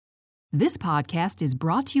This podcast is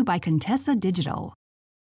brought to you by Contessa Digital.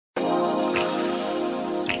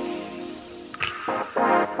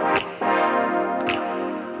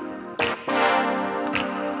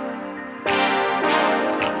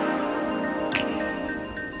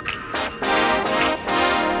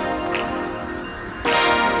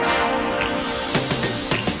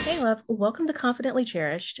 Welcome to Confidently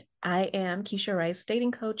Cherished. I am Keshia Rice,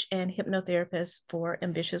 dating coach and hypnotherapist for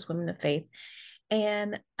ambitious women of faith.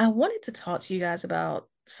 And I wanted to talk to you guys about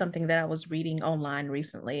something that I was reading online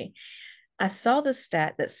recently. I saw this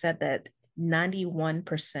stat that said that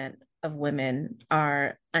 91% of women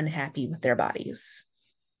are unhappy with their bodies.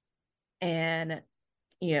 And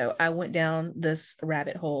I went down this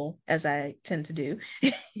rabbit hole as I tend to do.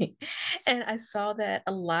 And I saw that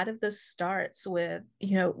a lot of this starts with,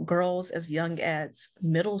 girls as young as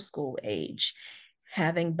middle school age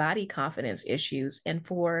having body confidence issues. And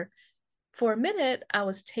for a minute, I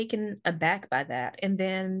was taken aback by that. And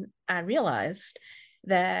then I realized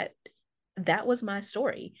that that was my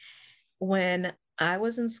story. When I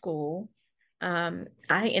was in school,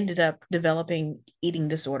 I ended up developing eating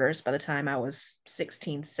disorders by the time I was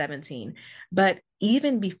 16, 17. But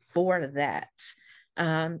even before that,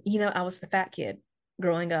 I was the fat kid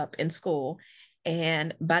growing up in school.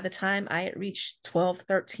 And by the time I had reached 12,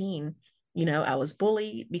 13, I was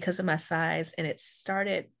bullied because of my size. And it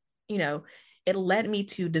started, it led me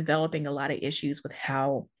to developing a lot of issues with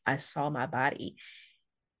how I saw my body.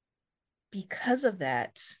 Because of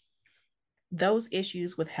that, those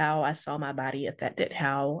issues with how I saw my body affected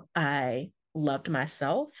how I loved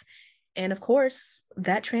myself. And of course,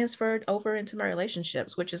 that transferred over into my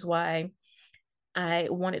relationships, which is why I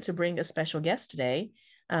wanted to bring a special guest today.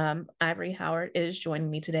 Ivory Howard is joining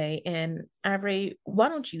me today. And Ivory, why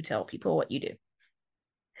don't you tell people what you do?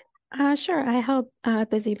 Sure. I help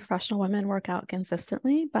busy professional women work out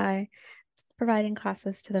consistently by providing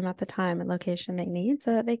classes to them at the time and location they need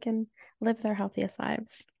so that they can live their healthiest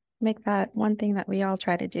lives. Make that one thing that we all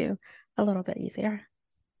try to do a little bit easier.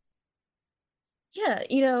 Yeah,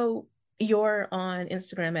 you're on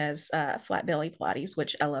Instagram as Flat Belly Pilates,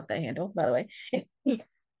 which I love that handle, by the way.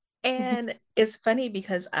 And it's funny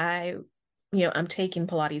because I'm taking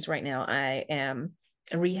Pilates right now. I am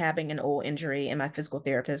rehabbing an old injury, and my physical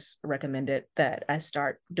therapist recommended that I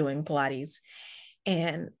start doing Pilates.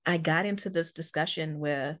 And I got into this discussion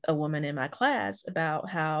with a woman in my class about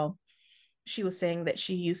how she was saying that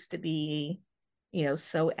she used to be,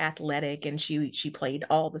 so athletic, and she played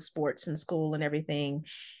all the sports in school and everything.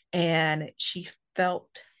 And she felt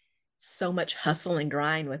so much hustle and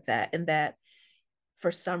grind with that. And that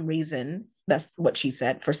for some reason, that's what she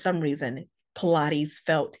said, for some reason, Pilates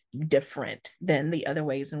felt different than the other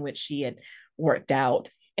ways in which she had worked out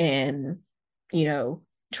and,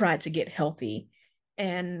 tried to get healthy.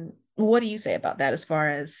 And what do you say about that as far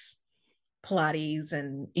as Pilates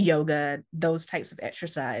and yoga, those types of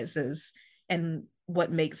exercises, and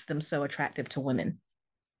what makes them so attractive to women?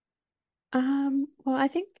 Well, I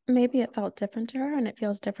think maybe it felt different to her and it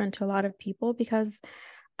feels different to a lot of people because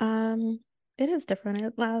um, it is different.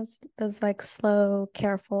 It allows those like slow,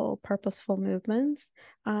 careful, purposeful movements.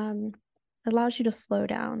 It allows you to slow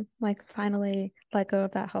down, like finally let go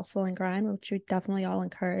of that hustle and grind, which we definitely all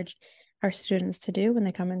encourage our students to do when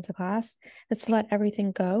they come into class. It's to let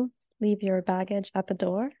everything go, leave your baggage at the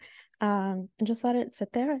door, and just let it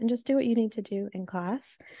sit there and just do what you need to do in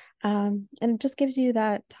class. And it just gives you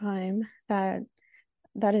that time that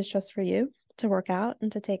is just for you to work out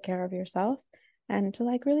and to take care of yourself and to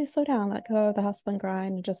like really slow down, let go of the hustle and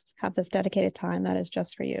grind, and just have this dedicated time that is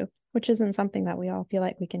just for you, which isn't something that we all feel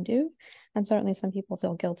like we can do. And certainly some people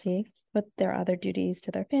feel guilty with their other duties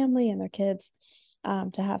to their family and their kids,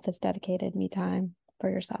 to have this dedicated me time for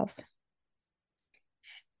yourself.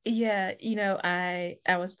 Yeah, I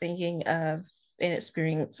was thinking of an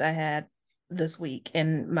experience I had this week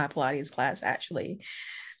in my Pilates class, actually.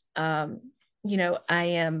 I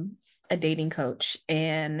am a dating coach,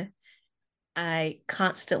 and I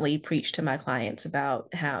constantly preach to my clients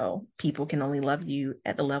about how people can only love you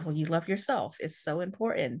at the level you love yourself. It's so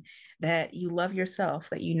important that you love yourself,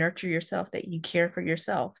 that you nurture yourself, that you care for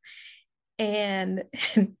yourself. And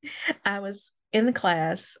I was in the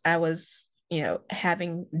class, I was,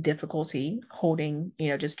 having difficulty holding,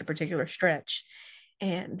 just a particular stretch.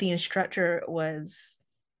 And the instructor was,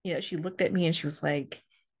 she looked at me and she was like,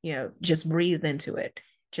 just breathe into it,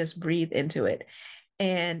 just breathe into it.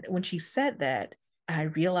 And when she said that, I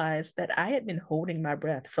realized that I had been holding my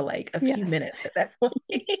breath for like a few Yes. minutes at that point.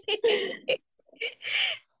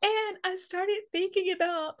 And I started thinking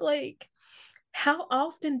about how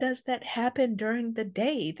often does that happen during the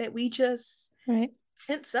day that we just Right.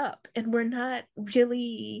 tense up and we're not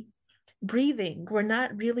really breathing. We're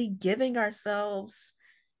not really giving ourselves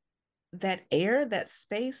that air, that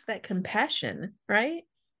space, that compassion, right?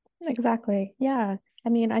 Exactly. Yeah. I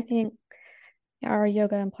mean, I think our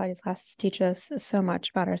yoga and Pilates classes teach us so much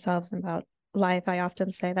about ourselves and about life. I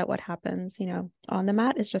often say that what happens, on the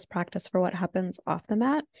mat is just practice for what happens off the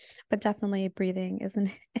mat, but definitely breathing is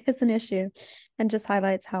an is an issue, and just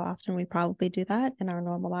highlights how often we probably do that in our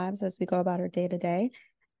normal lives as we go about our day to day.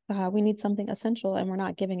 We need something essential, and we're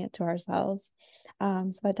not giving it to ourselves.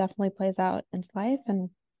 So that definitely plays out into life and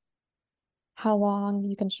how long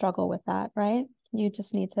you can struggle with that, right? You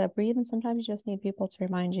just need to breathe, and sometimes you just need people to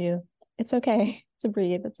remind you it's okay to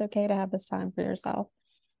breathe. It's okay to have this time for yourself.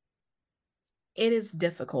 It is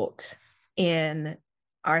difficult in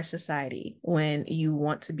our society when you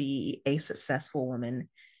want to be a successful woman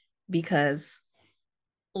because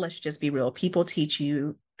let's just be real, people teach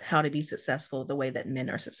you how to be successful the way that men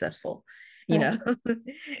are successful. You Right. know,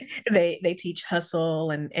 they teach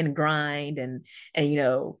hustle and grind and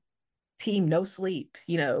team no sleep,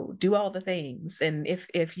 do all the things. And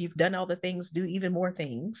if you've done all the things, do even more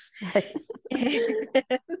things. Right.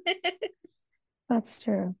 That's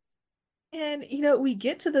true. And we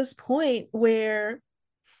get to this point where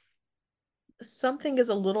something is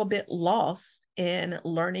a little bit lost in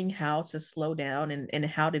learning how to slow down and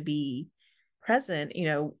how to be present.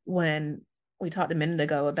 When we talked a minute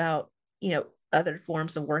ago about, other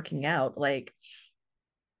forms of working out, like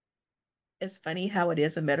it's funny how it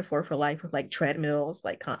is a metaphor for life with like treadmills,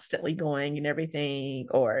 like constantly going and everything,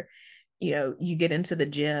 or, you get into the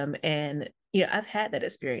gym and, I've had that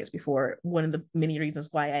experience before. One of the many reasons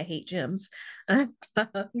why I hate gyms.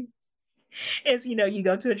 Is you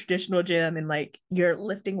go to a traditional gym and like you're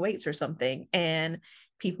lifting weights or something and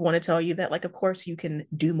people want to tell you that like of course you can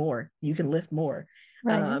do more, you can lift more.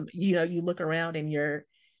 Right. You look around and you're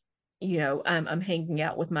I'm hanging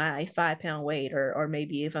out with my 5 pound weight, or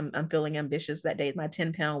maybe if I'm feeling ambitious that day, my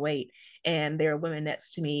 10 pound weight, and there are women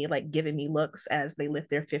next to me like giving me looks as they lift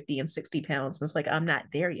their 50 and 60 pounds, and it's like I'm not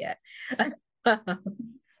there yet.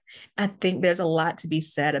 I think there's a lot to be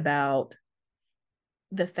said about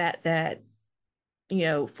the fact that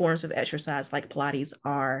forms of exercise like Pilates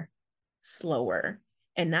are slower,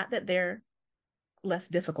 and not that they're less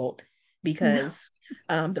difficult, No. because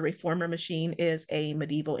the reformer machine is a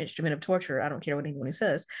medieval instrument of torture. I don't care what anyone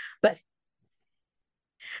says, but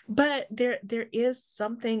there is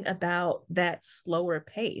something about that slower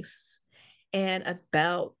pace and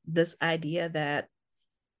about this idea that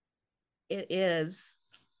it is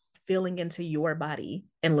feeling into your body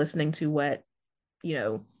and listening to you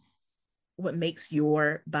know what makes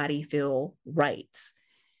your body feel right.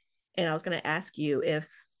 And I was going to ask you if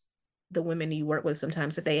the women you work with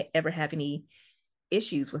sometimes, if they ever have any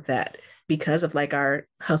issues with that because of like our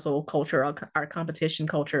hustle culture, our competition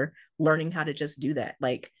culture, learning how to just do that,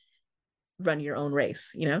 like run your own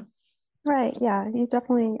race. Right. Yeah. You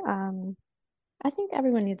definitely, I think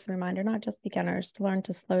everyone needs a reminder, not just beginners, to learn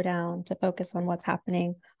to slow down, to focus on what's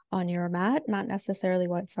happening on your mat, not necessarily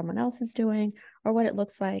what someone else is doing or what it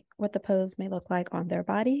looks like, what the pose may look like on their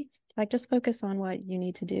body. Like just focus on what you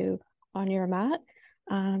need to do on your mat.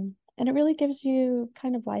 And it really gives you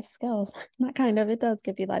kind of life skills. Not kind of, it does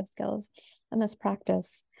give you life skills. And this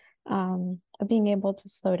practice of being able to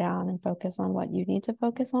slow down and focus on what you need to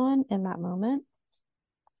focus on in that moment.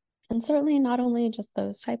 And certainly not only just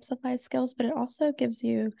those types of life skills, but it also gives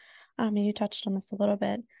you, and you touched on this a little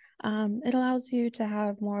bit, it allows you to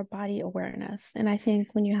have more body awareness. And I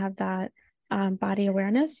think when you have that body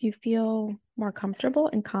awareness, you feel more comfortable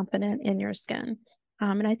and confident in your skin.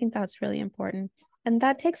 And I think that's really important. And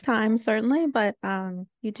that takes time, certainly, but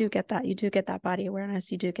you do get that. You do get that body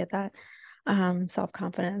awareness. You do get that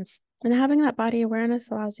self-confidence. And having that body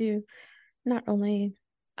awareness allows you not only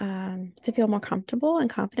to feel more comfortable and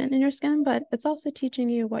confident in your skin, but it's also teaching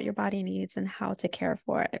you what your body needs and how to care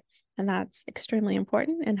for it. And that's extremely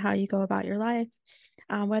important in how you go about your life.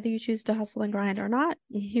 Whether you choose to hustle and grind or not,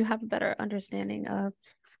 you have a better understanding of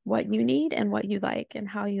what you need and what you like and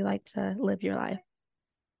how you like to live your life.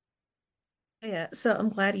 Yeah, so I'm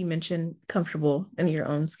glad you mentioned comfortable in your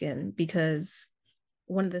own skin, because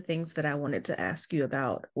one of the things that I wanted to ask you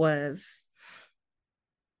about was,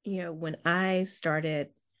 when I started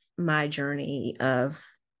my journey of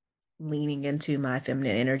leaning into my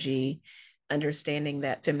feminine energy, understanding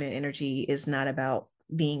that feminine energy is not about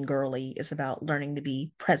being girly, it's about learning to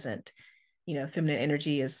be present. Feminine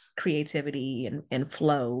energy is creativity and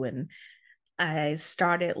flow. And I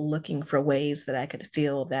started looking for ways that I could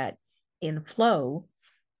feel that in flow.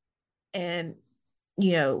 And,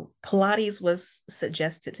 Pilates was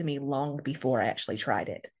suggested to me long before I actually tried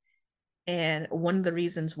it. And one of the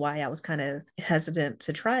reasons why I was kind of hesitant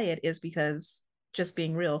to try it is because, just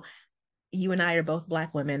being real, you and I are both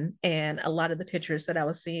Black women, and a lot of the pictures that I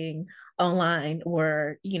was seeing online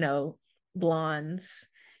were, blondes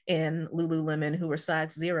in Lululemon who were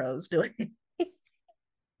size zeros doing.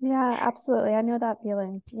 Yeah, absolutely. I know that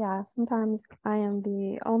feeling. Yeah, sometimes I am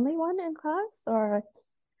the only one in class, or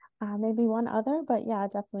maybe one other, but yeah,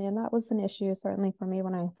 definitely. And that was an issue, certainly for me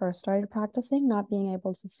when I first started practicing, not being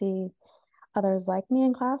able to see others like me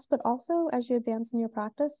in class. But also, as you advance in your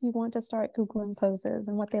practice, you want to start Googling poses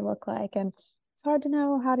and what they look like. And it's hard to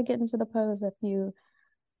know how to get into the pose if you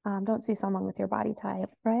don't see someone with your body type,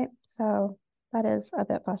 right? So that is a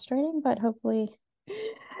bit frustrating, but hopefully,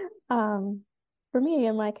 um, for me,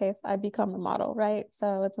 in my case, I become the model, right?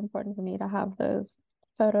 So it's important for me to have those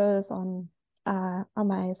photos on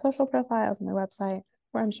my social profiles on my website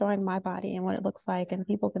where I'm showing my body and what it looks like, and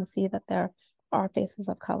people can see that there are faces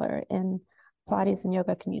of color in Pilates and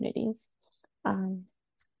yoga communities. Um,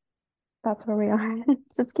 that's where we are.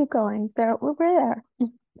 Just keep going. We're there.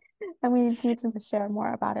 And we need to share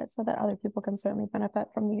more about it so that other people can certainly benefit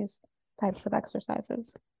from these types of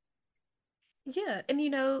exercises. Yeah, and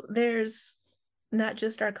there's not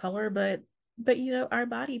just our color, but our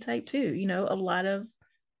body type too. A lot of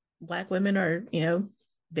Black women are,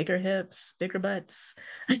 bigger hips, bigger butts.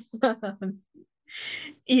 um,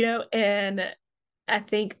 and I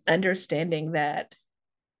think understanding that,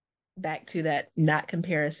 back to that, not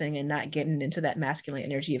comparison and not getting into that masculine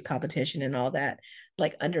energy of competition and all that,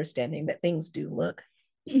 like understanding that things do look,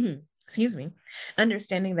 excuse me,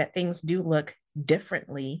 understanding that things do look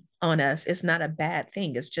differently on us. It's not a bad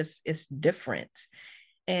thing. It's different.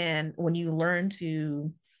 And when you learn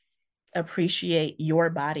to appreciate your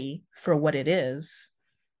body for what it is,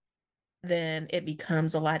 then it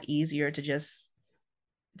becomes a lot easier to just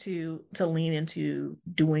to lean into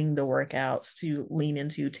doing the workouts, to lean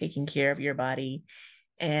into taking care of your body,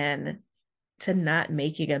 and to not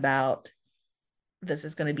make it about, this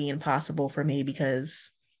is going to be impossible for me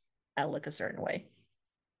because I look a certain way.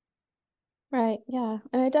 Right. Yeah.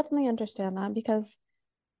 And I definitely understand that because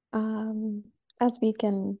um, as we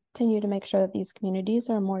continue to make sure that these communities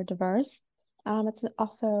are more diverse, it's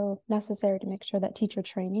also necessary to make sure that teacher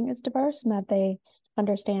training is diverse and that they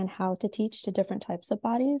understand how to teach to different types of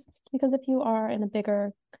bodies. Because if you are in a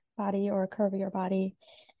bigger body or a curvier body,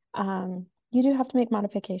 you do have to make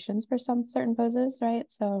modifications for some certain poses, right?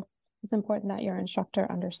 So it's important that your instructor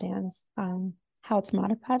understands how to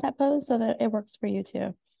modify that pose so that it works for you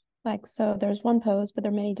too. Like, so there's one pose, but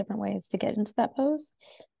there are many different ways to get into that pose.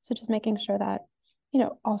 So just making sure that,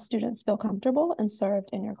 all students feel comfortable and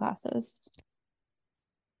served in your classes.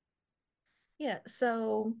 Yeah.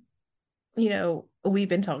 So, we've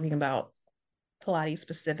been talking about Pilates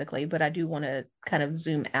specifically, but I do want to kind of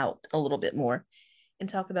zoom out a little bit more and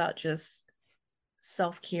talk about just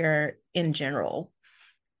self care in general.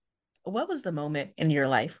 What was the moment in your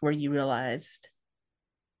life where you realized,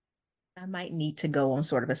 I might need to go on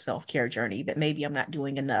sort of a self care journey, that maybe I'm not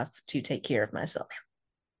doing enough to take care of myself?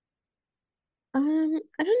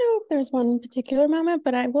 I don't know if there's one particular moment,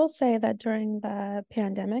 but I will say that during the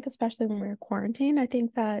pandemic, especially when we were quarantined, I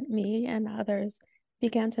think that me and others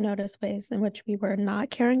began to notice ways in which we were not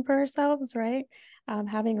caring for ourselves, right?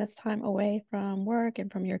 Having this time away from work and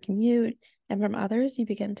from your commute and from others, you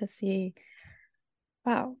begin to see,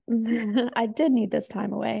 wow, I did need this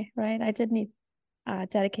time away, right? I did need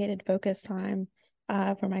dedicated focus time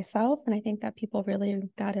for myself. And I think that people really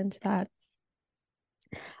got into that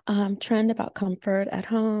trend about comfort at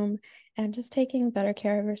home and just taking better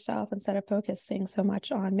care of yourself instead of focusing so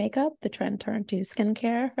much on makeup. The trend turned to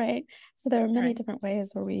skincare, right? So there are many Right. different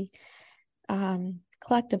ways where we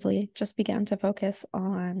collectively just began to focus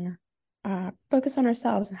on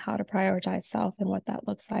ourselves and how to prioritize self and what that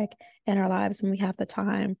looks like in our lives when we have the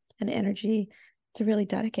time and energy to really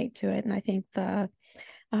dedicate to it. And I think the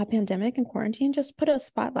pandemic and quarantine just put a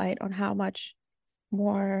spotlight on how much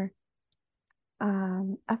more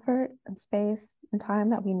effort and space and time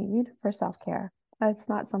that we need for self-care. It's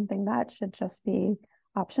not something that should just be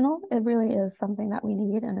optional. It really is something that we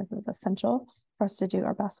need and is essential for us to do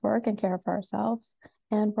our best work and care for ourselves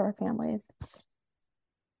and for our families.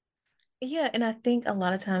 Yeah, and I think a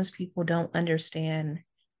lot of times people don't understand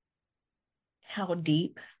how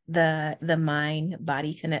deep the mind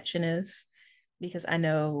body connection is, because I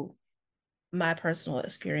know my personal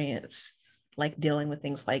experience, like dealing with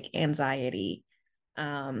things like anxiety.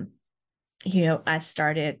 um I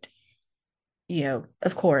started,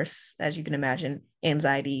 of course, as you can imagine,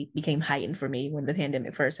 anxiety became heightened for me when the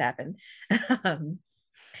pandemic first happened. um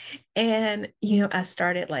And, I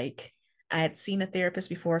started like, I had seen a therapist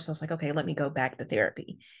before. So I was like, okay, let me go back to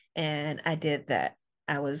therapy. And I did that.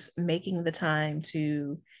 I was making the time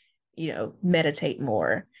to, meditate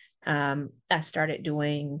more. I started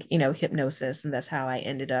doing, hypnosis, and that's how I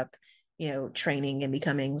ended up, training and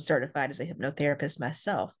becoming certified as a hypnotherapist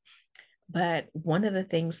myself. But one of the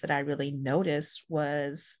things that I really noticed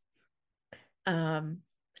was um,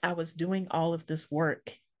 I was doing all of this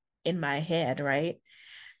work in my head, right?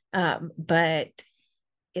 But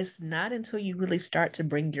it's not until you really start to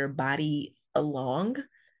bring your body along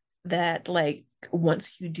that, like,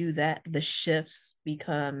 once you do that, the shifts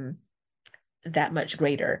become that much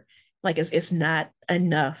greater. Like, it's not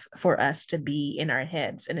enough for us to be in our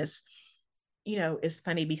heads. And it's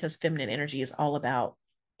funny because feminine energy is all about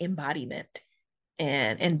embodiment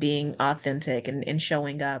and being authentic and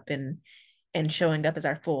showing up and showing up as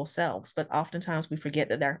our full selves. But oftentimes we forget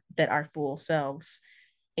that our full selves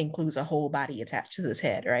includes a whole body attached to this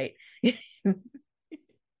head, right?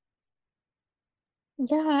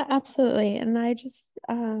 Yeah, absolutely. And I just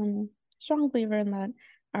strong believer in that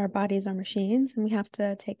our bodies are machines and we have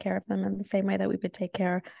to take care of them in the same way that we would take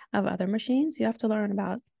care of other machines. You have to learn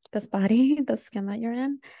about this body, the skin that you're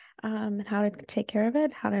in, and how to take care of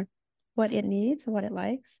it, what it needs, what it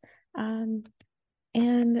likes, and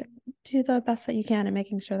do the best that you can in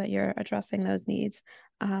making sure that you're addressing those needs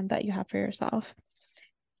that you have for yourself.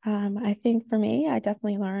 I think for me, I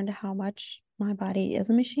definitely learned how much my body is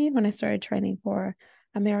a machine when I started training for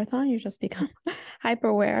a marathon. You just become hyper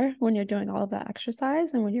aware when you're doing all of that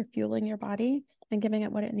exercise and when you're fueling your body and giving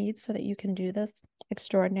it what it needs so that you can do this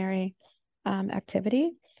extraordinary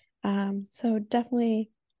activity. So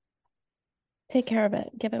definitely take care of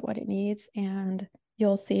it, give it what it needs, and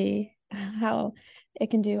you'll see how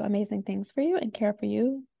it can do amazing things for you and care for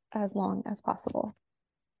you as long as possible.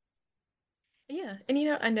 Yeah. And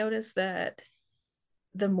I noticed that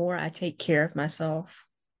the more I take care of myself,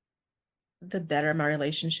 the better my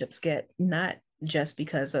relationships get, not just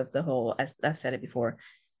because of the whole, as I've said it before,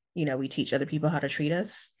 we teach other people how to treat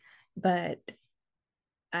us, but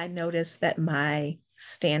I noticed that my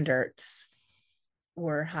standards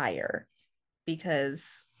were higher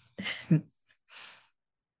because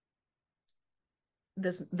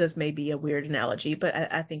this may be a weird analogy, but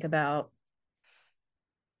I think about,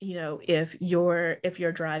 if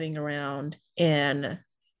you're driving around in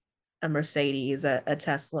a Mercedes, a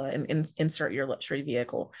Tesla, and insert your luxury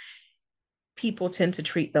vehicle, people tend to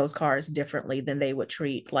treat those cars differently than they would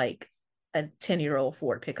treat like a 10-year-old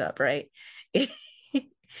Ford pickup, right?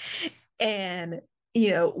 And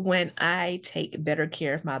when I take better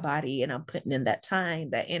care of my body and I'm putting in that time,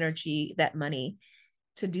 that energy, that money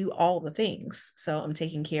to do all the things. So I'm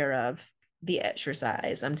taking care of the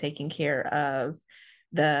exercise, I'm taking care of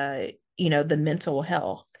the mental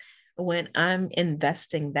health. When I'm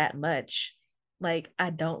investing that much, like, I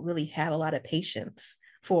don't really have a lot of patience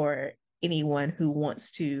for anyone who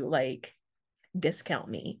wants to, like, discount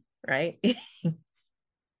me, right?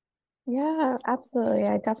 Yeah, absolutely.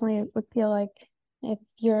 I definitely would feel like if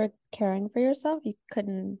you're caring for yourself, you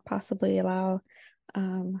couldn't possibly allow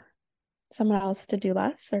um, someone else to do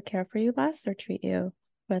less or care for you less or treat you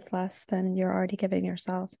with less than you're already giving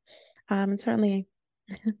yourself. And certainly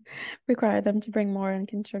require them to bring more and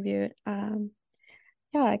contribute.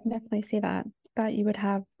 Yeah, I can definitely see that. That you would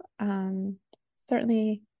have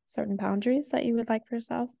certainly certain boundaries that you would like for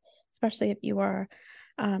yourself, especially if you are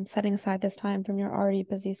setting aside this time from your already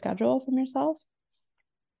busy schedule from yourself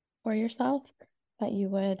for yourself, that you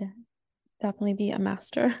would definitely be a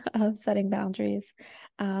master of setting boundaries,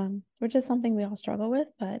 which is something we all struggle with.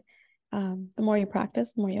 But the more you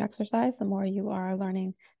practice, the more you exercise, the more you are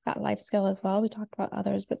learning that life skill as well. We talked about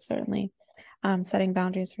others, but certainly setting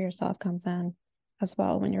boundaries for yourself comes in as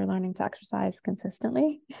well when you're learning to exercise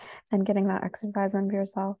consistently and getting that exercise in for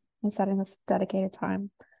yourself and setting this dedicated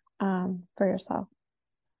time for yourself.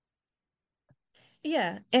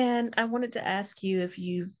 Yeah. And I wanted to ask you if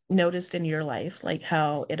you've noticed in your life, like,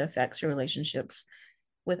 how it affects your relationships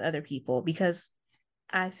with other people, because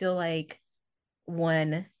I feel like,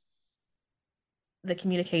 one, the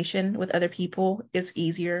communication with other people is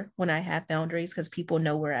easier when I have boundaries because people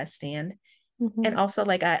know where I stand. And Mm-hmm. also,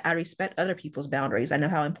 like, I respect other people's boundaries. I know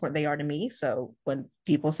how important they are to me. So when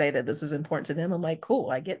people say that this is important to them, I'm like,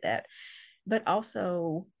 cool, I get that. But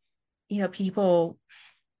also, people,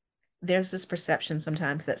 there's this perception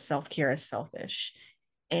sometimes that self-care is selfish.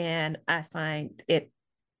 And I find it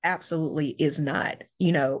absolutely is not.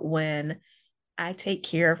 When I take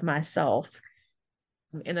care of myself,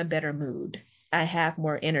 I'm in a better mood, I have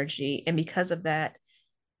more energy. And because of that,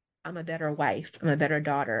 I'm a better wife, I'm a better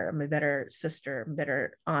daughter, I'm a better sister, I'm a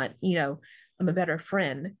better aunt, I'm a better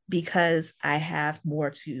friend because I have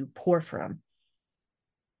more to pour from.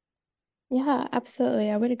 Yeah, absolutely.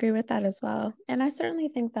 I would agree with that as well. And I certainly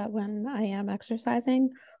think that when I am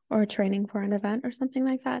exercising or training for an event or something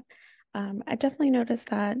like that, I definitely notice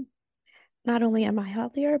that not only am I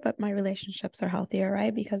healthier, but my relationships are healthier,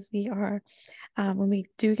 right? Because we are, when we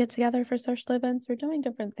do get together for social events, we're doing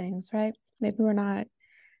different things, right? Maybe we're not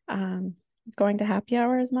um, going to happy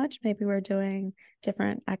hour as much. Maybe we're doing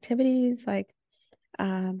different activities like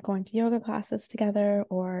going to yoga classes together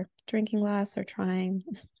or drinking less or trying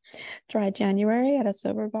dry January at a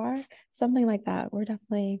sober bar, something like that. We're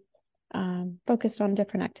definitely focused on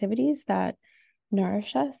different activities that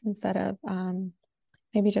nourish us instead of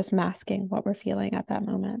maybe just masking what we're feeling at that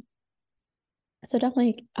moment. So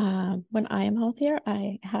definitely, when I am healthier,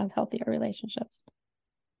 I have healthier relationships.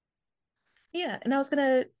 Yeah. And I was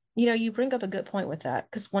going to, you bring up a good point with that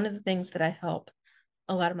because one of the things that I help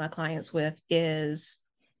a lot of my clients with is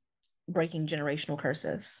breaking generational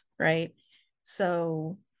curses, right?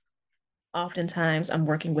 So oftentimes I'm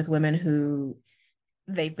working with women who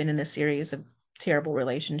they've been in a series of terrible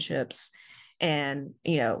relationships and,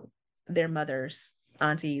 their mothers,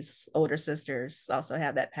 aunties, older sisters also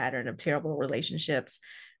have that pattern of terrible relationships.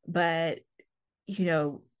 But, you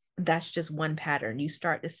know, that's just one pattern. You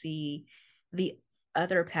start to see the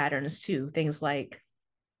other patterns too, things like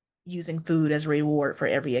using food as a reward for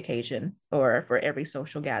every occasion or for every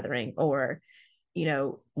social gathering. Or,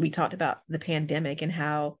 we talked about the pandemic and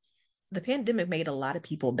how the pandemic made a lot of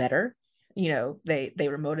people better. They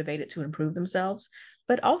were motivated to improve themselves,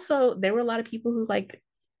 but also there were a lot of people who like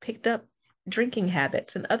picked up drinking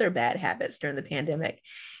habits and other bad habits during the pandemic.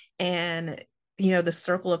 And, the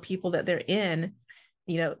circle of people that they're in,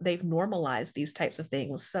 they've normalized these types of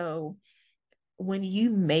things. So when you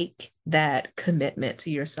make that commitment to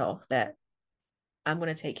yourself that I'm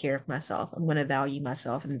going to take care of myself, I'm going to value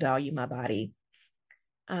myself and value my body,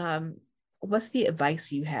 um, what's the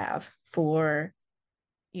advice you have for,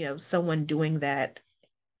 someone doing that,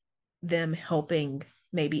 them helping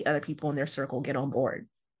maybe other people in their circle get on board?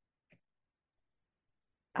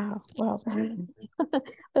 Oh, well,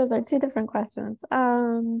 those are two different questions.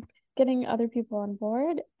 Getting other people on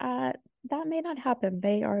board, that may not happen.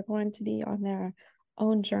 They are going to be on their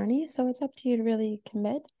own journey. So it's up to you to really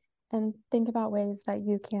commit and think about ways that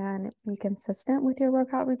you can be consistent with your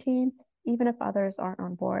workout routine, even if others aren't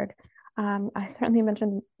on board. I certainly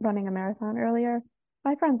mentioned running a marathon earlier.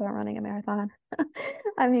 My friends aren't running a marathon.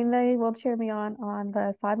 I mean, they will cheer me on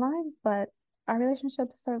the sidelines, but our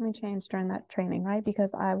relationships certainly changed during that training, right?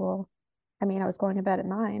 Because I mean, I was going to bed at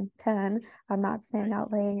 9, 10. I'm not staying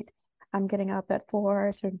out late. I'm getting up at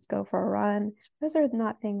 4 to go for a run. Those are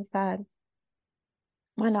not things that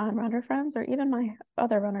my non-runner friends or even my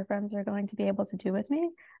other runner friends are going to be able to do with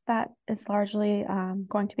me. That is largely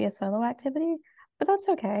going to be a solo activity, but that's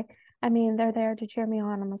okay. I mean, they're there to cheer me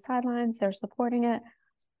on the sidelines. They're supporting it,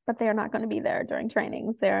 but they are not going to be there during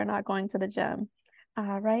trainings. They're not going to the gym,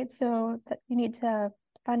 right? So you need to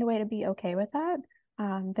find a way to be okay with that.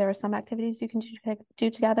 There are some activities you can do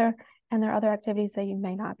together, and there are other activities that you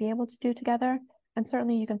may not be able to do together. And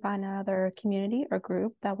certainly you can find another community or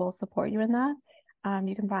group that will support you in that.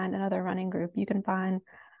 You can find another running group. You can find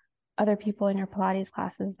other people in your Pilates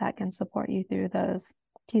classes that can support you through those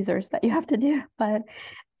teasers that you have to do. But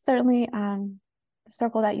certainly, the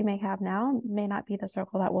circle that you may have now may not be the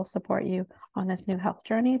circle that will support you on this new health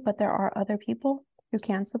journey, but there are other people who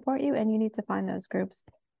can support you, and you need to find those groups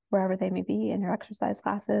wherever they may be in your exercise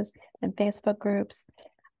classes and Facebook groups,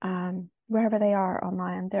 wherever they are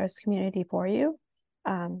online. There's community for you,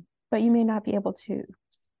 but you may not be able to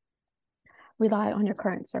rely on your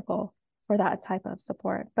current circle for that type of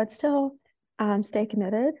support, but still stay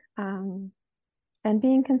committed. And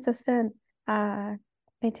being consistent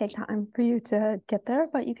may take time for you to get there,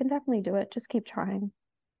 but you can definitely do it. Just keep trying.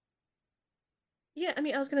 Yeah, I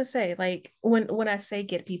mean, I was gonna say, like, when I say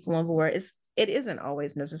get people on board, it isn't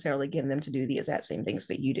always necessarily getting them to do the exact same things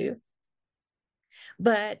that you do.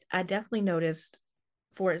 But I definitely noticed,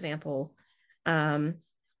 for example, um,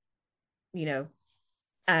 you know,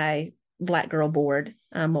 I black girl board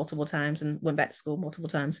multiple times and went back to school multiple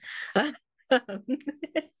times.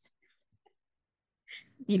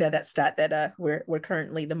 That stat that we're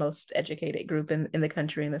currently the most educated group in the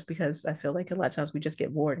country, and that's because I feel like a lot of times we just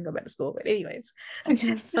get bored and go back to school. But anyways,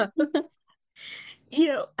 so,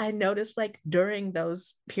 I noticed like during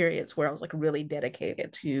those periods where I was like really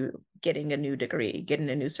dedicated to getting a new degree, getting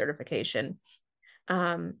a new certification,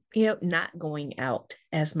 not going out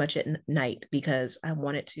as much at night because I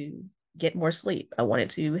wanted to get more sleep. I wanted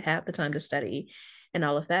to have the time to study and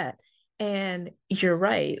all of that. And you're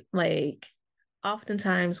right. Like,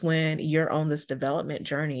 oftentimes when you're on this development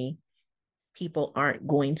journey, people aren't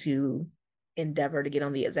going to endeavor to get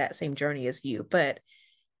on the exact same journey as you. But,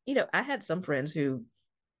 I had some friends who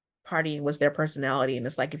partying was their personality. And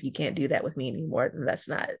it's like, if you can't do that with me anymore,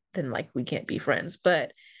 then then like we can't be friends.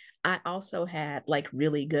 But I also had like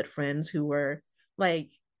really good friends who were like,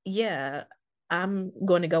 yeah, I'm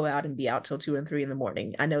going to go out and be out till 2 and 3 in the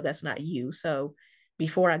morning. I know that's not you. So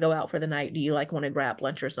before I go out for the night, do you like want to grab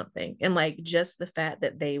lunch or something? And like just the fact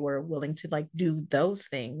that they were willing to like do those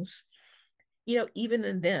things, even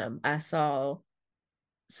in them, I saw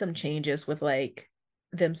some changes with like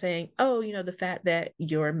them saying, oh, the fact that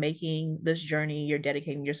you're making this journey, you're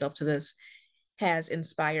dedicating yourself to this has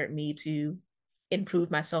inspired me to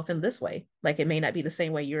improve myself in this way. Like it may not be the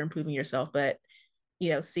same way you're improving yourself, but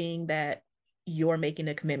seeing that you're making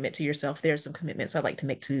a commitment to yourself, there's some commitments I'd like to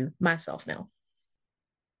make to myself now.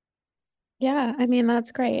 Yeah, I mean,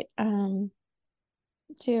 that's great.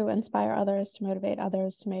 To inspire others, to motivate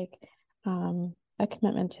others to make a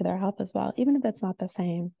commitment to their health as well, even if it's not the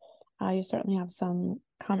same. You certainly have some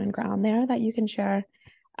common ground there that you can share.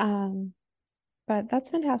 Um, but that's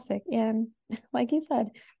fantastic. And like you said,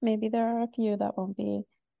 maybe there are a few that won't be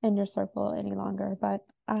in your circle any longer, but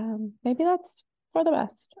maybe that's for the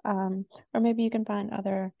best. Or maybe you can find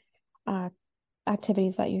other uh,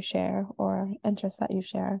 activities that you share or interests that you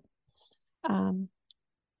share. Um,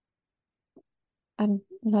 and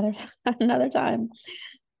another another time,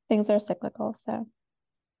 things are cyclical. So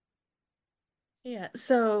Yeah.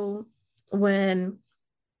 So when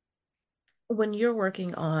when you're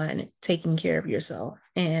working on taking care of yourself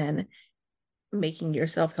and making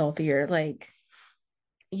yourself healthier, like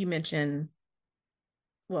you mentioned,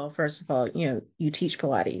 well, first of all, you teach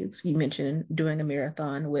Pilates. You mentioned doing a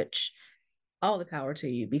marathon, which all the power to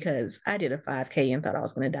you because I did a 5K and thought I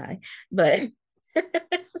was going to die. But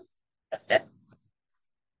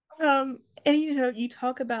and you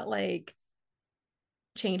talk about like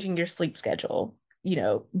changing your sleep schedule,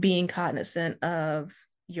 being cognizant of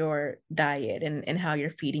your diet and how you're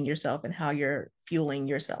feeding yourself and how you're fueling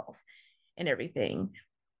yourself and everything.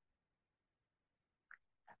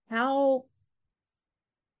 How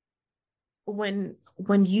when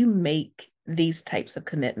you make these types of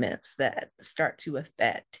commitments that start to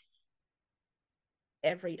affect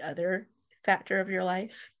every other factor of your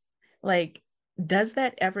life, like does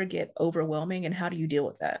that ever get overwhelming and how do you deal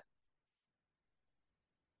with that?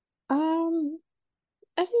 um,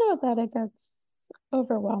 I don't know that it gets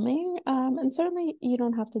overwhelming. And certainly you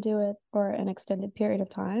don't have to do it for an extended period of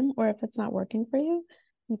time, or if it's not working for you,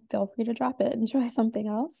 you feel free to drop it and try something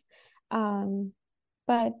else. Um,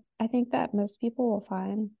 but I think that most people will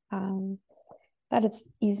find that it's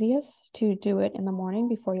easiest to do it in the morning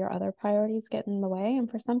before your other priorities get in the way. And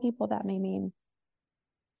for some people, that may mean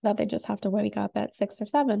that they just have to wake up at 6 or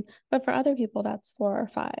 7. But for other people, that's 4 or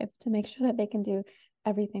 5 to make sure that they can do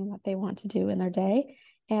everything that they want to do in their day.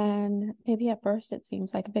 And maybe at first it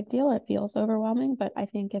seems like a big deal. It feels overwhelming, but I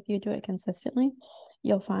think if you do it consistently,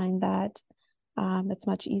 you'll find that it's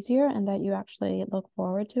much easier and that you actually look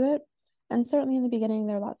forward to it. And certainly in the beginning,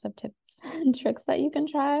 there are lots of tips and tricks that you can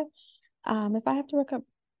try. If I have to wake up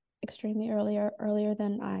extremely earlier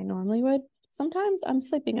than I normally would, sometimes I'm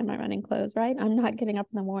sleeping in my running clothes, right? I'm not getting up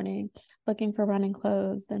in the morning looking for running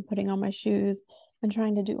clothes, then putting on my shoes and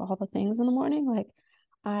trying to do all the things in the morning. Like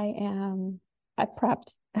I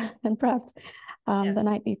prepped and prepped Yeah. the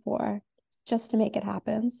night before just to make it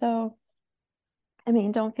happen. So, I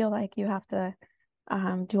mean, don't feel like you have to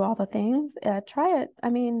do all the things. Try it. I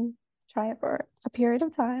mean, try it for a period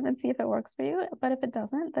of time and see if it works for you. But if it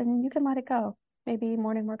doesn't, then you can let it go. Maybe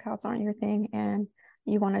morning workouts aren't your thing and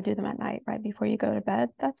you want to do them at night right before you go to bed.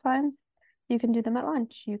 That's fine. You can do them at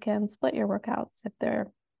lunch. You can split your workouts if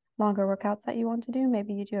they're longer workouts that you want to do.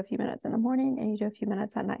 Maybe you do a few minutes in the morning and you do a few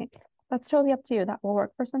minutes at night. That's totally up to you. That will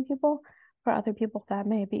work for some people. For other people, that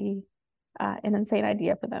may be an insane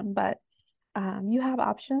idea for them. But you have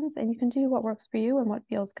options and you can do what works for you and what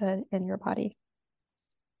feels good in your body.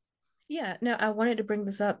 Yeah, no, I wanted to bring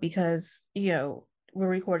this up because, we're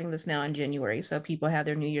recording this now in January, so people have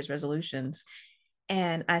their New Year's resolutions.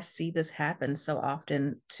 And I see this happen so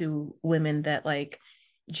often to women that like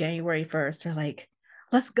January 1st are like,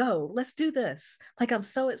 let's go, let's do this. Like, I'm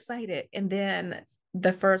so excited. And then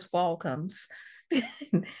the first fall comes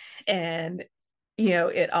and,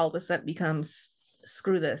 it all of a sudden becomes,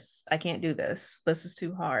 screw this. I can't do this. This is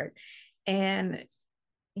too hard. And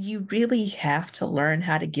you really have to learn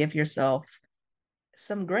how to give yourself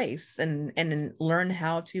some grace and learn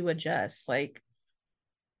how to adjust. Like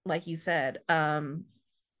like you said, I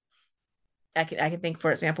can think,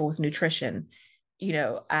 for example, with nutrition,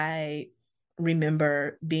 I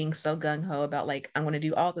remember being so gung ho about like I'm going to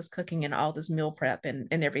do all this cooking and all this meal prep and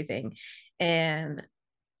everything, and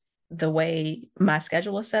the way my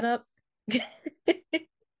schedule is set up,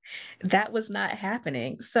 that was not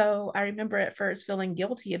happening. So I remember at first feeling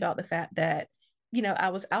guilty about the fact that I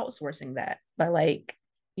was outsourcing that by like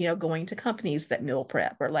going to companies that meal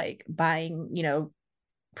prep or like buying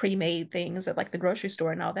pre-made things at like the grocery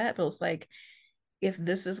store and all that. But it's like, if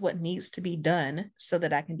this is what needs to be done so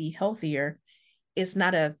that I can be healthier, it's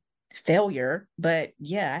not a failure, but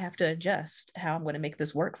yeah, I have to adjust how I'm going to make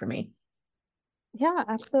this work for me. Yeah,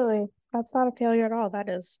 absolutely. That's not a failure at all. That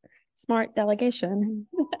is smart delegation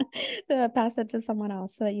to pass it to someone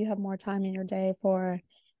else so that you have more time in your day for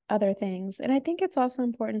other things. And I think it's also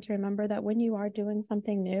important to remember that when you are doing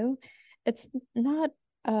something new, it's not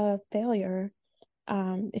a failure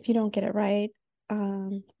if you don't get it right,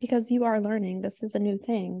 because you are learning. This is a new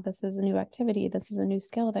thing. This is a new activity. This is a new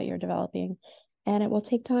skill that you're developing, and it will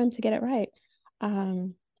take time to get it right.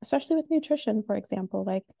 Especially with nutrition, for example,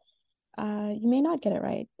 like you may not get it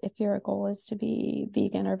right if your goal is to be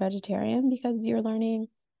vegan or vegetarian because you're learning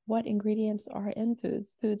what ingredients are in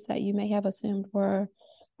foods that you may have assumed were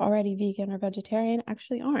already vegan or vegetarian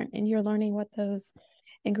actually aren't. And you're learning what those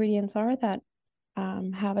ingredients are that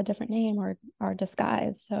have a different name or are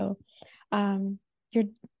disguised. So you're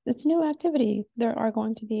it's new activity. There are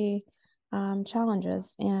going to be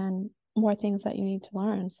challenges and more things that you need to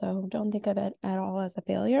learn. So don't think of it at all as a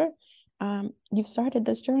failure. You've started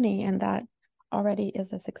this journey, and that already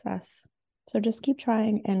is a success. So just keep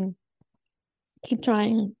trying and keep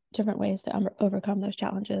trying different ways to overcome those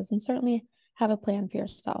challenges, and certainly have a plan for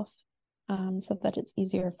yourself so that it's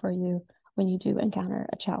easier for you when you do encounter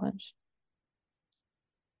a challenge.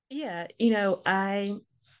 Yeah, I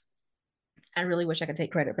really wish I could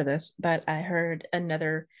take credit for this, but I heard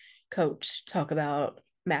another coach talk about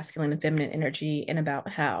masculine and feminine energy and about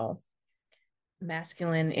how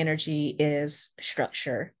masculine energy is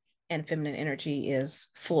structure and feminine energy is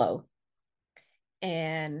flow.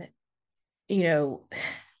 And, you know,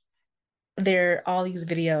 there are all these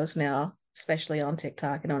videos now, especially on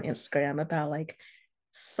TikTok and on Instagram, about like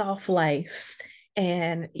soft life.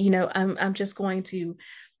 And, I'm just going to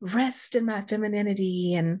rest in my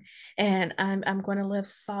femininity and I'm going to live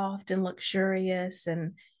soft and luxurious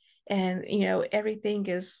and everything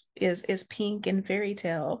is pink and fairy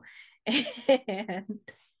tale. And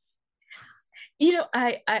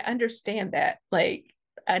I understand that. Like,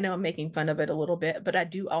 I know I'm making fun of it a little bit, but I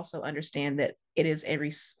do also understand that it is a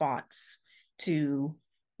response to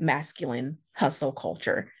masculine hustle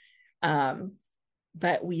culture. Um,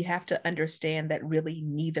 but we have to understand that really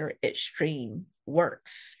neither extreme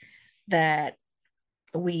works. That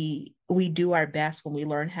we do our best when we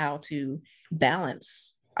learn how to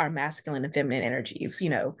balance our masculine and feminine energies.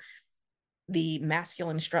 The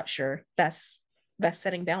masculine structure, that's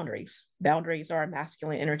setting boundaries. Boundaries are a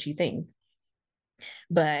masculine energy thing.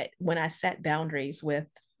 But when I set boundaries with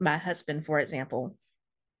my husband, for example,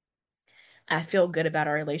 I feel good about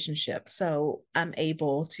our relationship. So I'm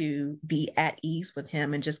able to be at ease with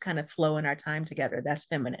him and just kind of flow in our time together. That's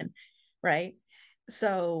feminine, right?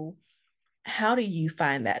 So, how do you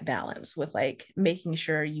find that balance with like making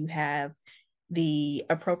sure you have the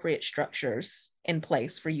appropriate structures in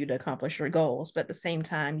place for you to accomplish your goals, but at the same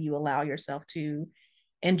time, you allow yourself to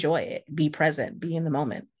enjoy it, be present, be in the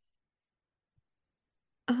moment?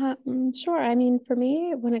 Sure. I mean, for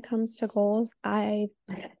me, when it comes to goals,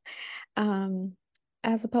 um,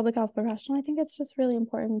 as a public health professional, I think it's just really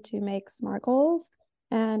important to make SMART goals.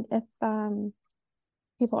 And if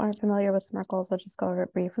people aren't familiar with SMART goals, I'll just go over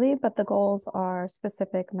it briefly. But the goals are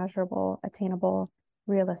specific, measurable, attainable,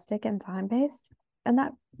 realistic, and time-based. And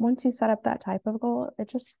that once you set up that type of goal, it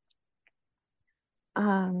just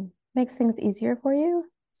makes things easier for you.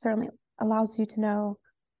 Certainly allows you to know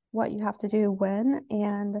what you have to do when,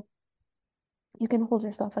 and you can hold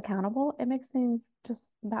yourself accountable. It makes things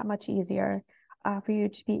just that much easier for you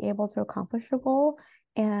to be able to accomplish your goal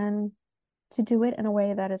and to do it in a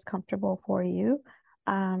way that is comfortable for you.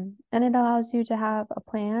 And it allows you to have a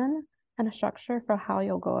plan and a structure for how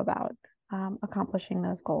you'll go about accomplishing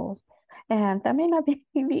those goals. And that may not be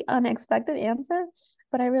the unexpected answer,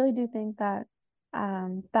 but I really do think that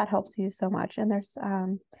that helps you so much. And there's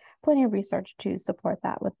plenty of research to support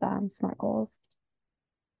that with SMART goals.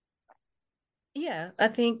 Yeah, I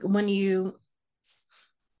think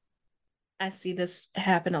I see this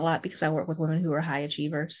happen a lot because I work with women who are high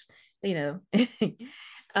achievers, you know,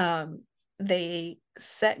 um, they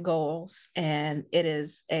set goals and it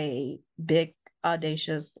is a big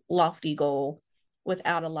audacious, lofty goal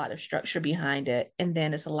without a lot of structure behind it. And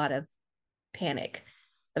then it's a lot of panic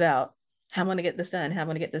about how I'm going to get this done, how I'm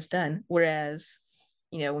going to get this done. Whereas,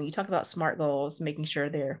 when you talk about SMART goals, making sure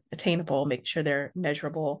they're attainable, making sure they're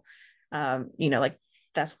measurable, like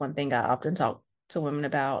that's one thing I often talk to women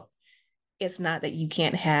about. It's not that you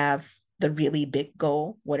can't have the really big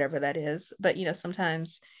goal, whatever that is, but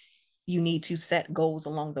sometimes you need to set goals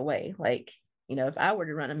along the way. Like, if I were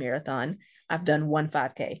to run a marathon, I've done one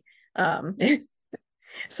 5K.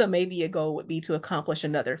 So maybe a goal would be to accomplish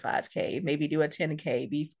another 5K, maybe do a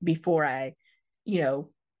 10K before I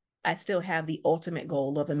still have the ultimate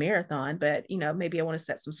goal of a marathon, but maybe I want to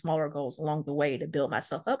set some smaller goals along the way to build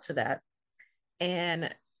myself up to that.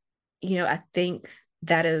 And I think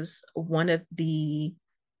that is one of the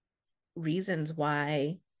reasons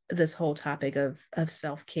why this whole topic of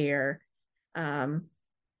self-care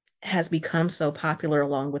has become so popular,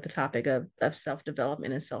 along with the topic of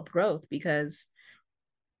self-development and self-growth, because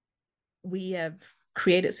we have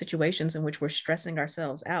created situations in which we're stressing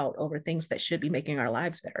ourselves out over things that should be making our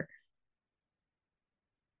lives better.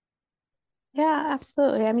 Yeah,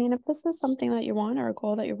 absolutely. I mean, if this is something that you want or a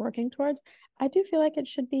goal that you're working towards, I do feel like it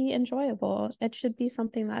should be enjoyable. It should be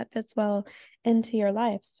something that fits well into your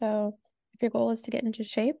life. So if your goal is to get into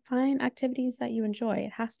shape, find activities that you enjoy.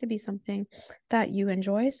 It has to be something that you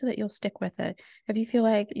enjoy so that you'll stick with it. If you feel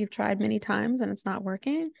like you've tried many times and it's not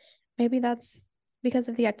working, maybe that's because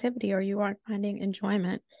of the activity or you aren't finding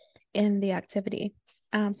enjoyment in the activity.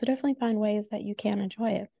 So definitely find ways that you can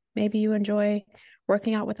enjoy it. Maybe you enjoy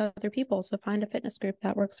working out with other people, so find a fitness group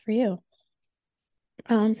that works for you.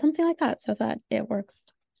 Something like that, so that it works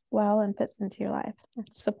well and fits into your life,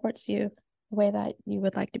 it supports you the way that you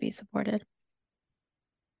would like to be supported.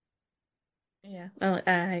 Yeah,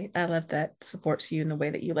 I love that supports you in the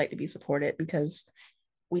way that you like to be supported, because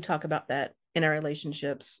we talk about that in our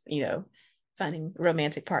relationships, finding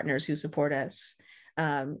romantic partners who support us.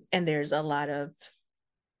 And there's a lot of,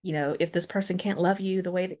 if this person can't love you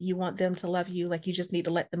the way that you want them to love you, like you just need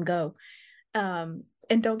to let them go. And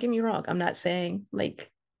don't get me wrong, I'm not saying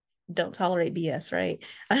like don't tolerate BS, right?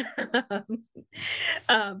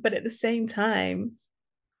 But at the same time,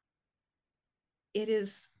 it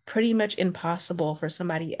is pretty much impossible for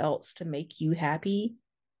somebody else to make you happy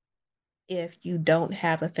if you don't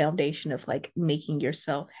have a foundation of like making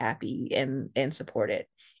yourself happy and supported.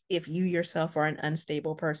 If you yourself are an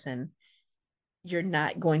unstable person, you're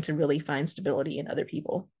not going to really find stability in other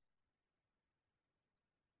people.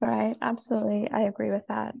 Right, absolutely. I agree with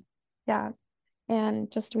that. Yeah.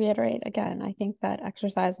 And just to reiterate again, I think that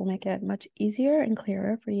exercise will make it much easier and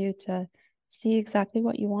clearer for you to see exactly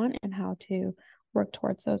what you want and how to work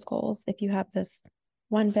towards those goals if you have this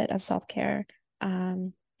one bit of self-care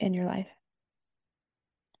in your life.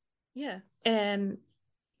 Yeah. And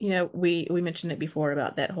we mentioned it before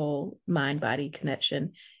about that whole mind body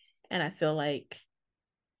connection. And I feel like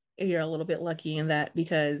you're a little bit lucky in that,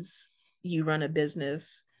 because you run a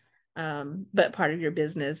business, but part of your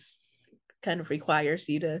business kind of requires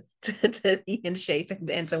you to be in shape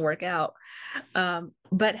and to work out.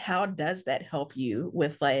 But how does that help you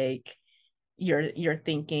with like your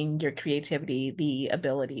thinking, your creativity, the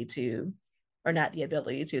ability to, or not the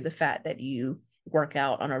ability to, the fact that you work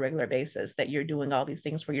out on a regular basis, that you're doing all these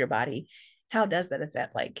things for your body? How does that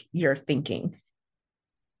affect like your thinking?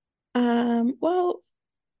 Well,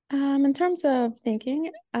 in terms of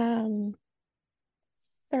thinking,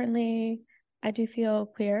 certainly I do feel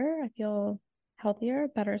clearer. I feel healthier,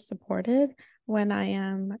 better supported when I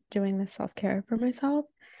am doing this self-care for myself.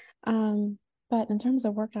 Um, but in terms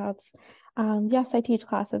of workouts, yes, I teach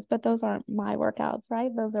classes, but those aren't my workouts,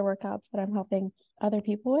 right? Those are workouts that I'm helping other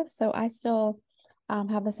people with. So I still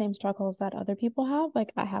have the same struggles that other people have.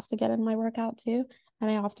 Like I have to get in my workout too. And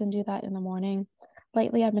I often do that in the morning.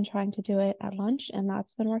 Lately, I've been trying to do it at lunch, and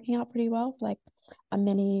that's been working out pretty well for like a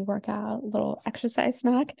mini workout, little exercise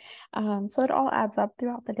snack. So it all adds up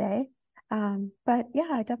throughout the day. But yeah,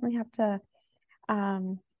 I definitely have to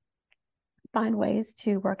um, find ways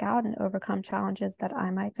to work out and overcome challenges that I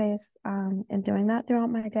might face in doing that throughout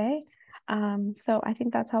my day. So I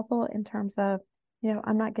think that's helpful in terms of,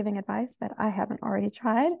 I'm not giving advice that I haven't already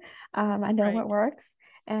tried. I know Right. what works,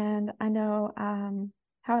 and I know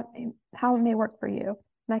how it may work for you.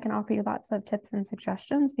 And I can offer you lots of tips and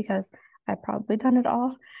suggestions because I've probably done it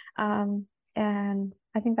all. And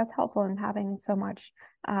I think that's helpful in having so much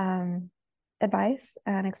advice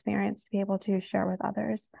and experience to be able to share with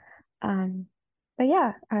others. Um, but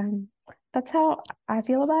yeah, that's how I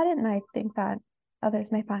feel about it. And I think that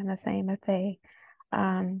others may find the same if they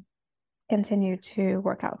um, continue to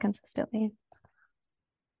work out consistently.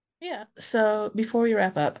 Yeah. So before we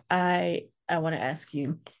wrap up, I want to ask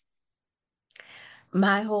you,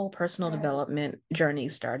 my whole personal development journey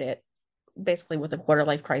started basically with a quarter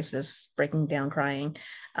life crisis, breaking down, crying.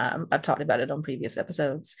 I've talked about it on previous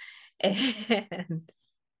episodes. And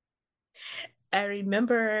I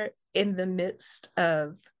remember in the midst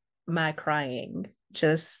of my crying,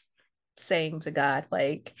 just saying to God,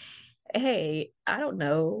 like, hey, I don't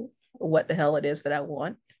know what the hell it is that I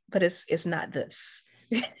want, but it's not this.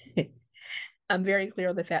 I'm very clear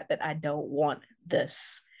on the fact that I don't want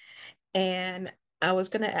this. And I was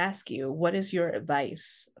going to ask you, what is your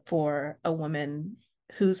advice for a woman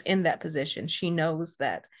who's in that position? She knows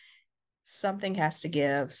that something has to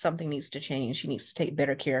give, something needs to change. She needs to take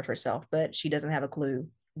better care of herself, but she doesn't have a clue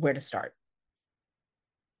where to start.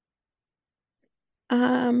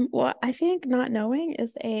 Well, I think not knowing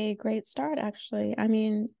is a great start, actually. I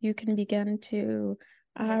mean, you can begin to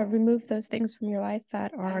remove those things from your life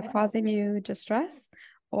that are causing you distress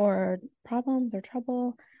or problems or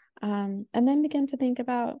trouble, and then begin to think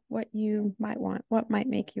about what you might want, what might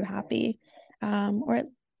make you happy. Or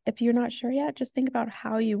if you're not sure yet, just think about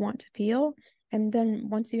how you want to feel. And then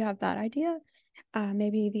once you have that idea,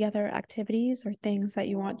 maybe the other activities or things that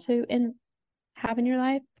you want to have in your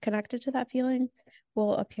life connected to that feeling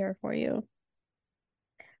will appear for you.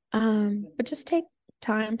 But just take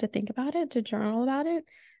time to think about it, to journal about it.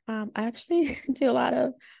 I actually do a lot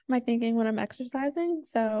of my thinking when I'm exercising.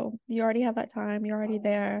 So you already have that time, you're already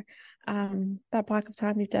there. That block of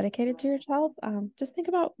time you've dedicated to yourself. Just think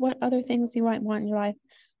about what other things you might want in your life,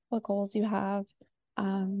 what goals you have. There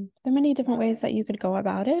are many different ways that you could go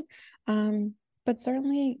about it. But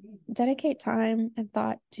certainly dedicate time and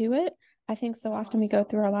thought to it. I think so often we go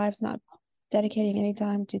through our lives not dedicating any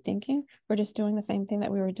time to thinking. We're just doing the same thing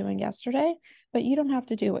that we were doing yesterday, but you don't have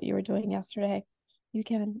to do what you were doing yesterday. You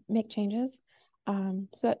can make changes so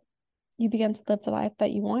that you begin to live the life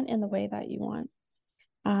that you want in the way that you want.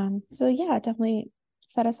 So yeah, definitely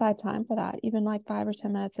set aside time for that. Even like 5 or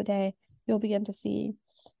 10 minutes a day, you'll begin to see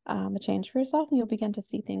a change for yourself, and you'll begin to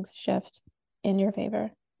see things shift in your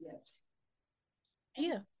favor.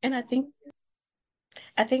 Yeah. And I think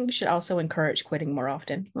we should also encourage quitting more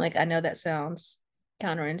often. Like, I know that sounds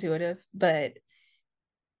counterintuitive, but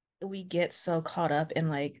we get so caught up in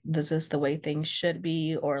like, this is the way things should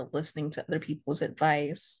be, or listening to other people's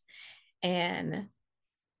advice. And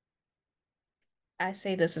I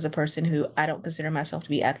say this as a person who I don't consider myself to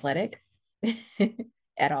be athletic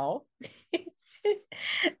at all.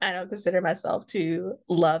 I don't consider myself to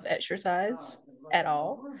love exercise at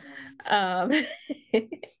all. Um,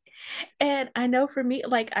 and I know for me,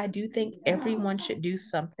 like, I do think everyone should do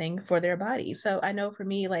something for their body. So I know for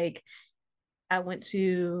me, like, I went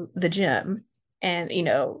to the gym and,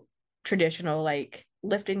 traditional, like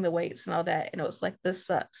lifting the weights and all that. And it was like, this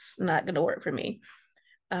sucks, not going to work for me.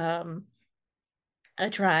 Um, I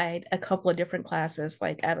tried a couple of different classes.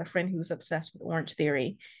 Like, I have a friend who's obsessed with Orange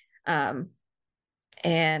Theory. Um,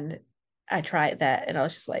 and I tried that and I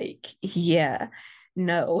was just like, yeah,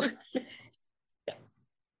 no.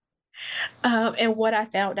 And what I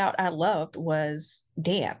found out I loved was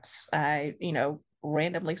dance. I,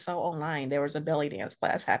 randomly saw online there was a belly dance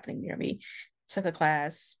class happening near me. Took a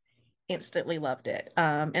class, instantly loved it.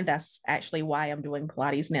 And that's actually why I'm doing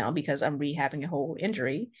Pilates now, because I'm rehabbing a whole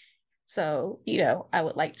injury. So, I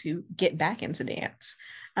would like to get back into dance.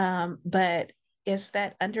 But it's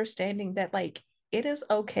that understanding that, like, it is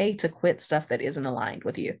okay to quit stuff that isn't aligned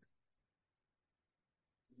with you.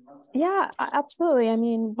 Yeah, absolutely. I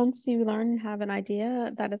mean, once you learn and have an idea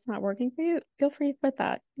that it's not working for you, feel free to quit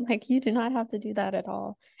that. Like, you do not have to do that at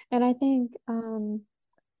all. And I think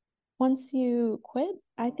once you quit,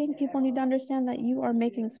 I think people need to understand that you are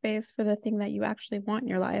making space for the thing that you actually want in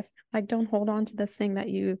your life. Like, don't hold on to this thing that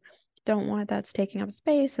you don't want that's taking up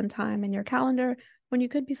space and time in your calendar when you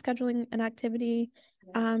could be scheduling an activity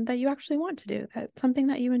that you actually want to do, that's something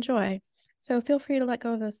that you enjoy. So feel free to let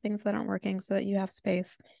go of those things that aren't working so that you have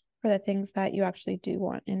space for the things that you actually do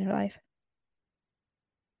want in your life.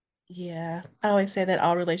 Yeah, I always say that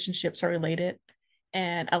all relationships are related.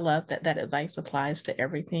 And I love that that advice applies to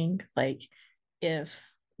everything. Like, if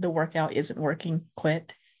the workout isn't working,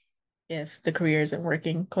 quit. If the career isn't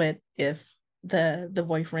working, quit. If the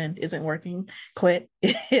boyfriend isn't working, quit.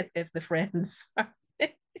 If the friends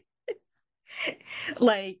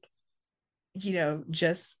like,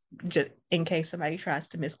 just in case somebody tries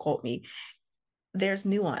to misquote me, there's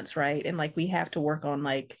nuance, right? And like, we have to work on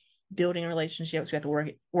like building relationships. We have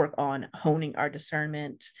to work on honing our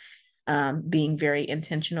discernment, being very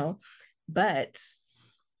intentional. But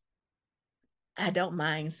I don't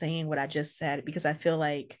mind saying what I just said, because I feel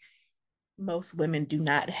like most women do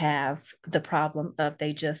not have the problem of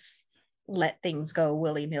they just let things go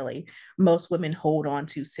willy-nilly. Most women hold on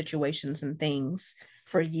to situations and things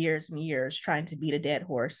for years and years, trying to beat a dead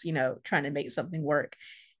horse, trying to make something work.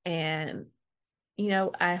 And,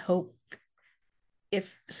 I hope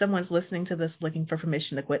if someone's listening to this looking for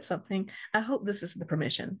permission to quit something, I hope this is the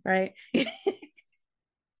permission, right?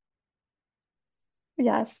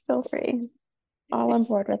 Yes, feel free. All on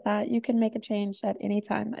board with that. You can make a change at any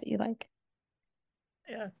time that you like.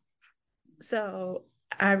 Yeah. So,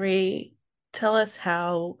 Ivory, tell us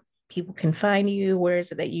how people can find you. Where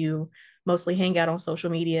is it that you mostly hang out on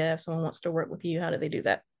social media? If someone wants to work with you, how do they do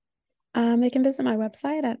that? They can visit my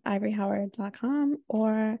website at ivoryhoward.com,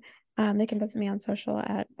 or they can visit me on social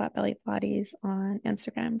at Flatbelly Pilates on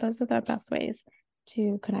Instagram. Those are the best ways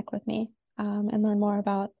to connect with me and learn more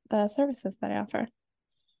about the services that I offer.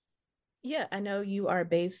 Yeah, I know you are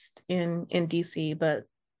based in DC, but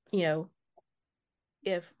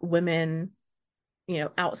if women,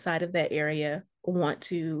 outside of that area want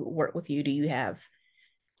to work with you, do you have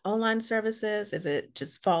online services? Is it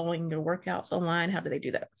just following your workouts online? How do they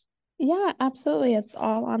do that? Yeah, absolutely. It's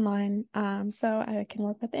all online. So I can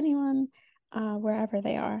work with anyone wherever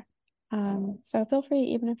they are. So feel free,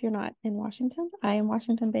 even if you're not in Washington. I am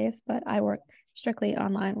Washington based, but I work strictly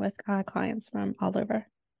online with clients from all over.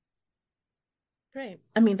 Great.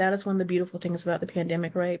 I mean, that is one of the beautiful things about the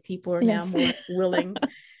pandemic, right? People are now Yes. more willing.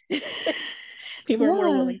 People are more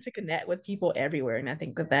Yeah. willing to connect with people everywhere. And I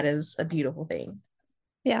think that that is a beautiful thing.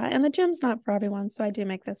 Yeah. And the gym's not for everyone. So I do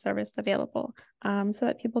make this service available so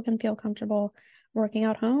that people can feel comfortable working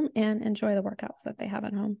out home and enjoy the workouts that they have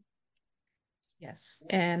at home. Yes.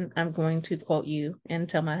 And I'm going to quote you and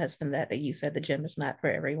tell my husband that you said the gym is not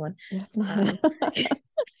for everyone. It's not.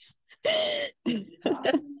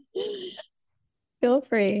 Feel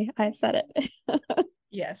free. I said it.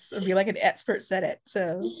 Yes. It'd be like an expert said it.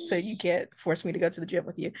 So you can't force me to go to the gym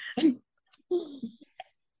with you.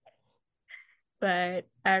 But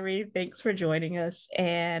Irie, thanks for joining us.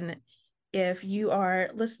 And if you are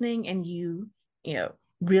listening and you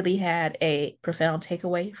really had a profound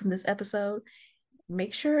takeaway from this episode,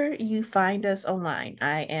 make sure you find us online.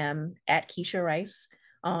 I am at Keshia Rice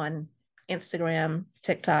on Instagram,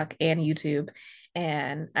 TikTok, and YouTube.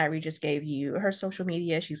 And Irie just gave you her social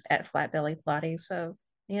media. She's at Flat Belly Pilates. So,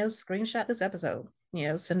 screenshot this episode,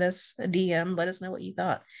 send us a DM, let us know what you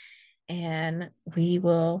thought. And we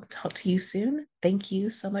will talk to you soon. Thank you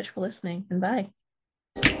so much for listening, and bye.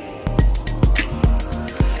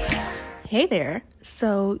 Hey there.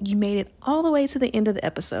 So you made it all the way to the end of the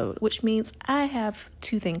episode, which means I have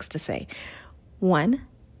two things to say. One,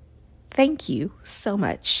 thank you so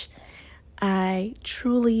much. I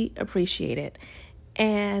truly appreciate it.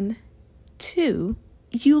 And two,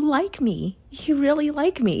 you like me. You really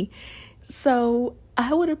like me. So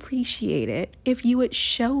I would appreciate it if you would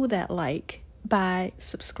show that like by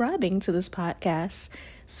subscribing to this podcast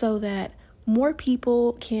so that more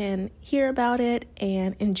people can hear about it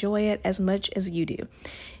and enjoy it as much as you do.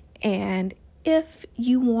 And if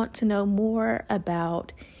you want to know more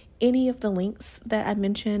about any of the links that I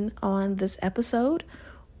mentioned on this episode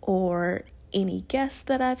or any guests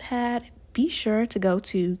that I've had, be sure to go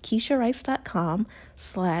to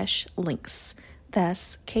KeshiaRice.com/links.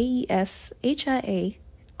 That's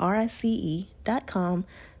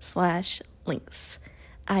KeshiaRice.com/links.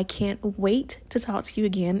 I can't wait to talk to you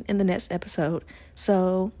again in the next episode.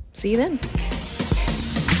 So see you then.